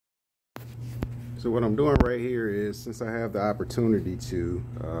So what I'm doing right here is, since I have the opportunity to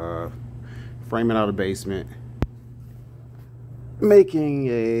frame it out of the basement, making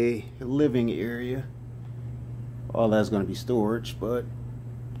a living area, all that's going to be storage, but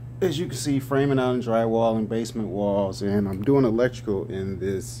as you can see, framing out in drywall and basement walls, and I'm doing electrical in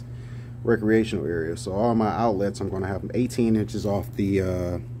this recreational area. So all my outlets, I'm going to have them 18 inches off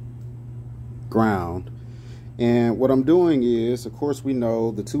the ground. And what I'm doing is, of course, we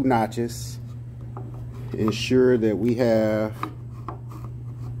know the 2 notches ensure that we have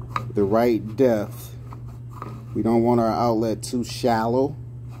the right depth. We don't want our outlet too shallow.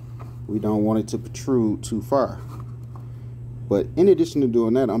 We don't want it to protrude too far. But in addition to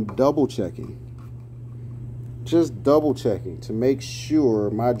doing that, I'm double checking. Just double checking to make sure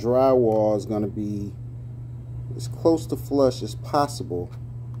my drywall is going to be as close to flush as possible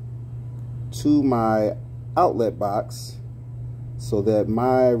to my outlet box, so that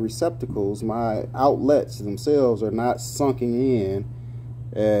my receptacles, my outlets themselves, are not sunken in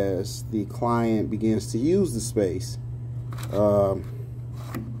as the client begins to use the space.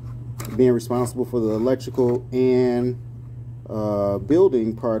 Being responsible for the electrical and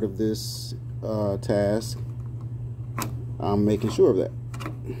building part of this task, I'm making sure of that.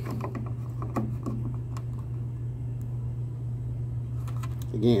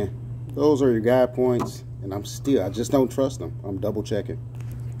 Again, those are your guide points, and I just don't trust them. I'm double checking.